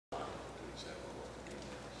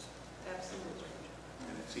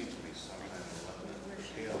seems to me sometimes we're letting the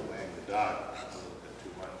tail wag the dog a little bit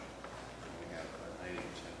too much. And we have 90%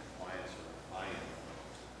 compliance or buy-in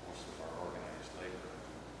most of our organized labor.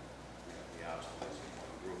 We have the obstacles in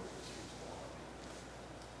one group that seems to want to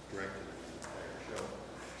be directed at the entire show.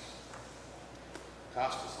 It's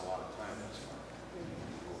cost us a lot of time this month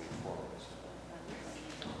moving forward. So.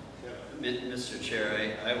 Yeah. Mr.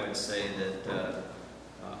 Chair, I would say that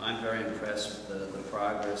I'm very impressed with the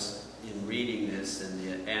progress in reading this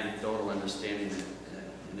and the anecdotal understanding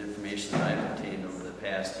and information that I've obtained over the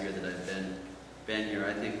past year that I've been here.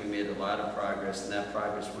 I think we made a lot of progress, and that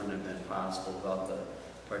progress wouldn't have been possible without the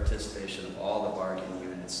participation of all the bargaining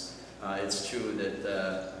units. It's true that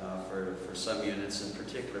for some units in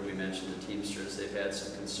particular, we mentioned the Teamsters, they've had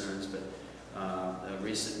some concerns, but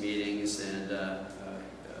recent meetings and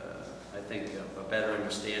I think a better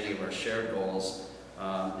understanding of our shared goals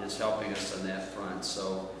is helping us on that front.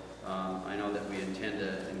 So I know that we intend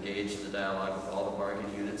to engage in the dialogue with all the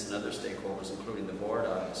bargaining units and other stakeholders, including the board,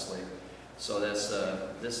 obviously. So this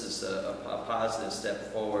is a positive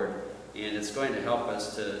step forward, and it's going to help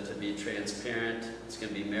us to be transparent. It's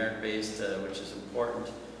going to be merit-based, which is important.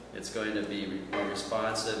 It's going to be more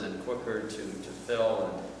responsive and quicker to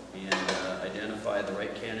fill and identify the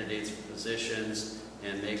right candidates for positions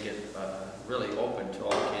and make it really open to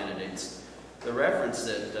all candidates. The reference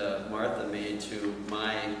that Martha made to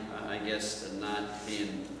my, I guess, not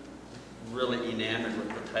being really enamored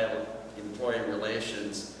with the title employee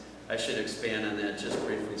relations, I should expand on that just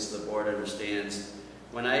briefly so the board understands.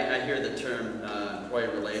 When I hear the term employee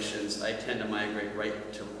relations, I tend to migrate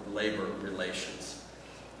right to labor relations.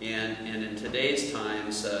 And in today's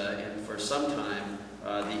times, and for some time,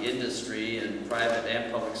 the industry and private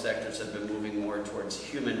and public sectors have been moving more towards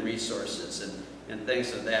human resources and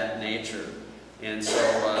things of that nature. And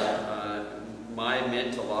so my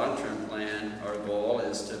mid to long-term plan, our goal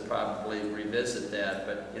is to probably revisit that.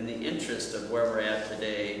 But in the interest of where we're at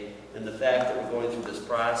today and the fact that we're going through this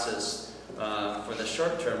process, for the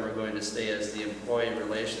short term we're going to stay as the employee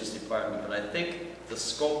relations department. But I think the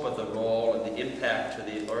scope of the role and the impact to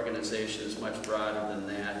the organization is much broader than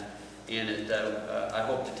that. And I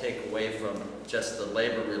hope to take away from just the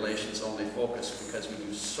labor relations only focus, because we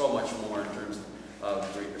do so much more in terms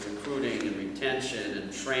of recruiting and retention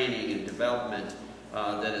and training and development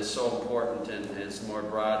that is so important and is more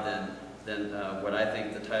broad than what I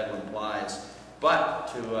think the title implies. But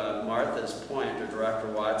to Martha's point, or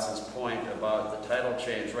Director Watson's point about the title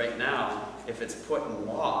change, right now, if it's put in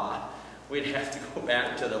law, we'd have to go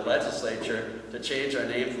back to the legislature to change our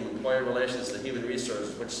name from employee relations to human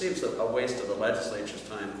resources, which seems a waste of the legislature's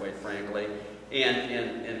time, quite frankly,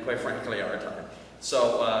 and quite frankly, our time.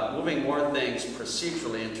 So moving more things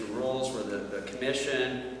procedurally into rules where the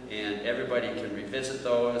commission and everybody can revisit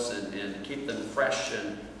those and keep them fresh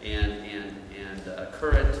and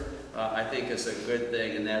current, I think is a good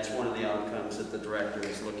thing, and that's one of the outcomes that the director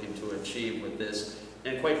is looking to achieve with this.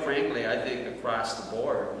 And quite frankly, I think across the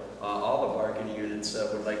board, all the bargaining units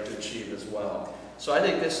would like to achieve as well. So I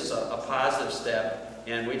think this is a positive step,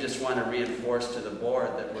 and we just want to reinforce to the board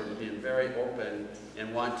that we're being very open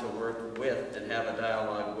and want to work with and have a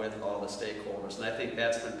dialogue with all the stakeholders. And I think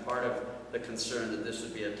that's been part of the concern, that this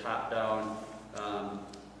would be a top-down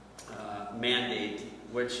mandate,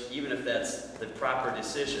 which, even if that's the proper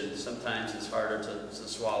decision, sometimes it's harder to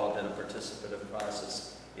swallow than a participative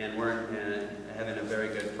process. And we're having a very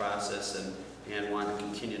good process and want to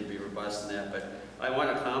continue to be robust in that. But I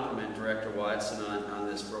want to compliment Director Watson on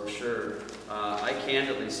this brochure. I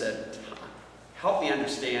candidly said, help me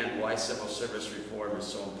understand why civil service reform is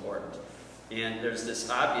so important. And there's this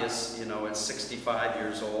obvious, you know, it's 65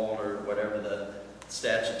 years old or whatever the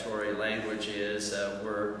statutory language is.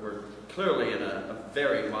 We're clearly in a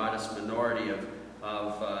very modest minority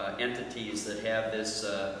of entities that have this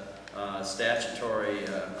statutory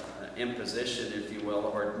imposition, if you will,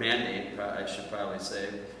 or mandate, I should probably say.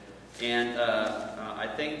 And I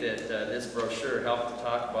think that this brochure helped to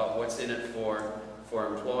talk about what's in it for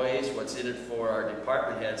employees, what's in it for our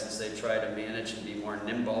department heads as they try to manage and be more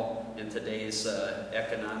nimble in today's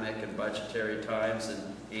economic and budgetary times,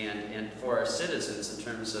 and for our citizens in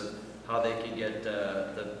terms of how they can get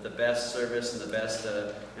the best service and the best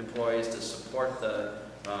employees to support the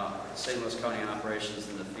St. Louis County operations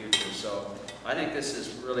in the future. So I think this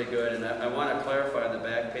is really good, and I want to clarify on the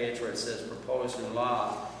back page where it says proposed new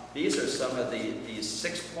law. These are some of these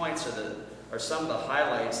 6 points are some of the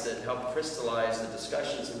highlights that help crystallize the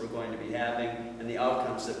discussions that we're going to be having and the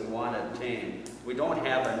outcomes that we want to obtain. We don't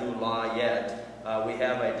have a new law yet. We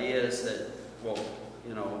have ideas that, well,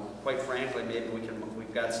 you know, quite frankly, maybe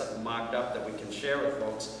we've got something mocked up that we can share with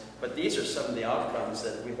folks. But these are some of the outcomes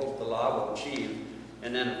that we hope the law will achieve.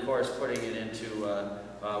 And then, of course, putting it into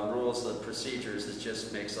rules and procedures, it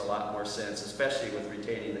just makes a lot more sense, especially with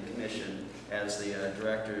retaining the commission as the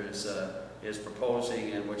director is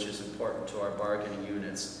proposing, and which is important to our bargaining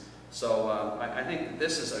units. So I think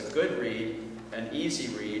this is a good read, an easy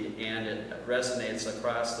read, and it resonates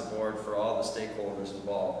across the board for all the stakeholders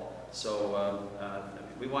involved. So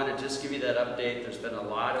we want to just give you that update. There's been a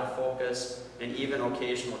lot of focus and even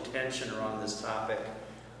occasional tension around this topic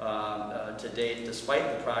to date,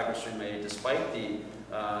 despite the progress we made, despite the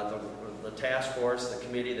task force, the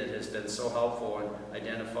committee that has been so helpful in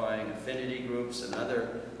identifying affinity groups and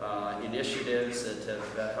other initiatives that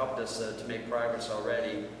have helped us to make progress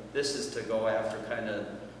already. This is to go after kind of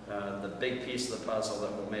the big piece of the puzzle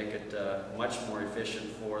that will make it much more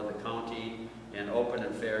efficient for the county and open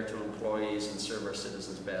and fair to employees and serve our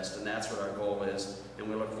citizens best. And that's what our goal is, and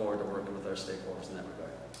we look forward to working with our stakeholders in that regard.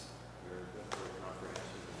 Very good, very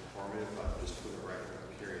comprehensive and informative. Just for the record, I'm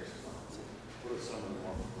curious, what are some of the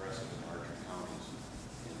more progressive and larger counties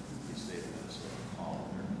in the state of Minnesota call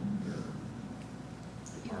their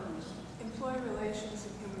departments? Employee relations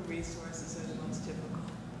and human resources are the most typical.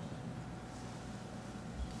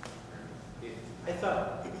 I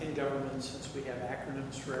thought in government, since we have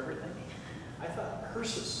acronyms for everything, I thought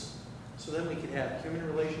HRSAS. So then we could have human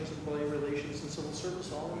relations, employee relations, and civil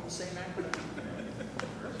service all in the same acronym.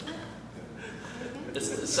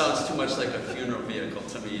 It sounds too much like a funeral vehicle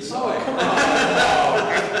to me. So oh, come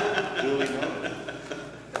on. Duly noted.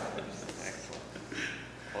 Excellent.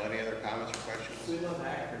 Well, any other comments or questions? We love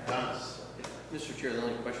acronyms. Mr. Chair, the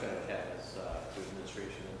only question I would have is to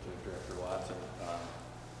administration and to Director Watson.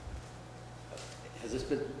 Has this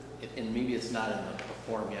been, and maybe it's not in the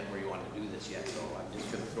form yet where you want to do this yet, so I'm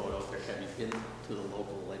just going to throw it out there. Have you been to the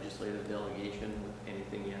local legislative delegation with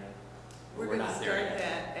anything yet? We're going to start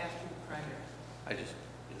that after the primary. I just,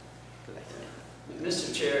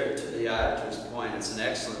 Mr. Chair, to the auditor's point, it's an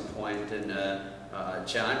excellent point, and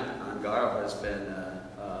John Ongaro has been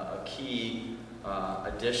a key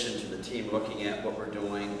addition to the team, looking at what we're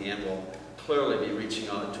doing, and will clearly be reaching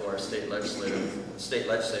out to our state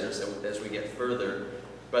legislators as we get further.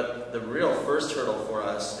 But the real first hurdle for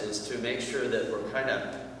us is to make sure that we're kind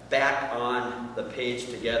of back on the page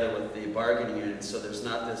together with the bargaining unit, so there's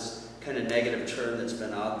not this kind of negative churn that's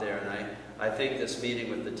been out there. And I think this meeting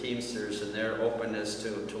with the Teamsters and their openness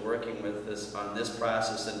to working with this on this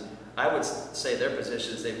process, and I would say their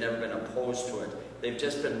position is they've never been opposed to it. They've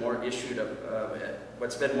just been more issued,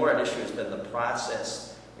 what's been more at issue has been the process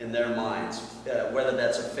in their minds. Whether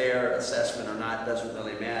that's a fair assessment or not doesn't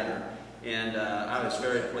really matter. And I was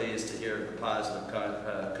very pleased to hear the positive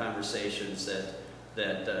conversations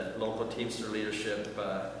that local Teamster leadership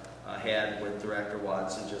had with Director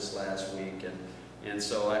Watson just last week. And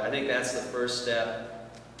so I think that's the first step.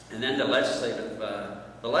 And then the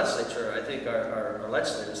legislature, I think our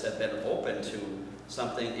legislators have been open to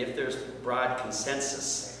something if there's broad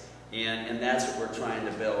consensus. And that's what we're trying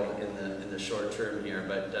to build in the short term here.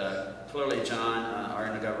 But clearly, John, our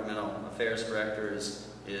Intergovernmental Affairs Director, is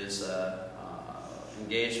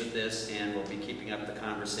engaged with this, and we'll be keeping up the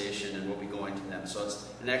conversation, and we'll be going to them. So it's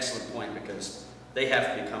an excellent point, because they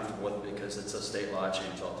have to be comfortable with it, because it's a state law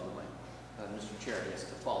change ultimately. Mr. Chair, just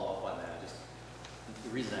to follow up on that, just the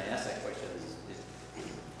reason I asked that question is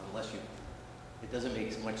unless it doesn't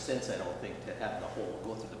make much sense, I don't think, to have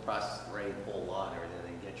go through the process, write the whole law and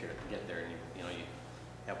everything, and get there, and you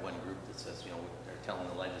have one group that says, they're telling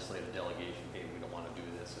the legislative delegation, hey, we don't want to do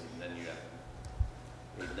this, and then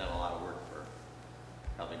they've done a lot of work for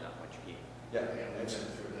probably not much gain. Yeah, they've been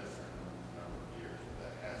through that for a number of years, but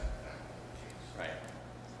that hasn't happened in the case. Right.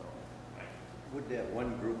 So, would that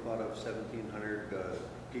one group out of 1,700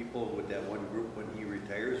 people, would that one group, when he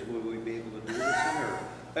retires, will we be able to do this in, or?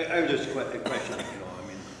 I'm just questioning, I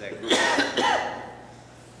mean, that group.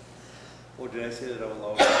 Oh, did I say that out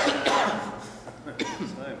loud?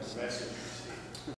 Message.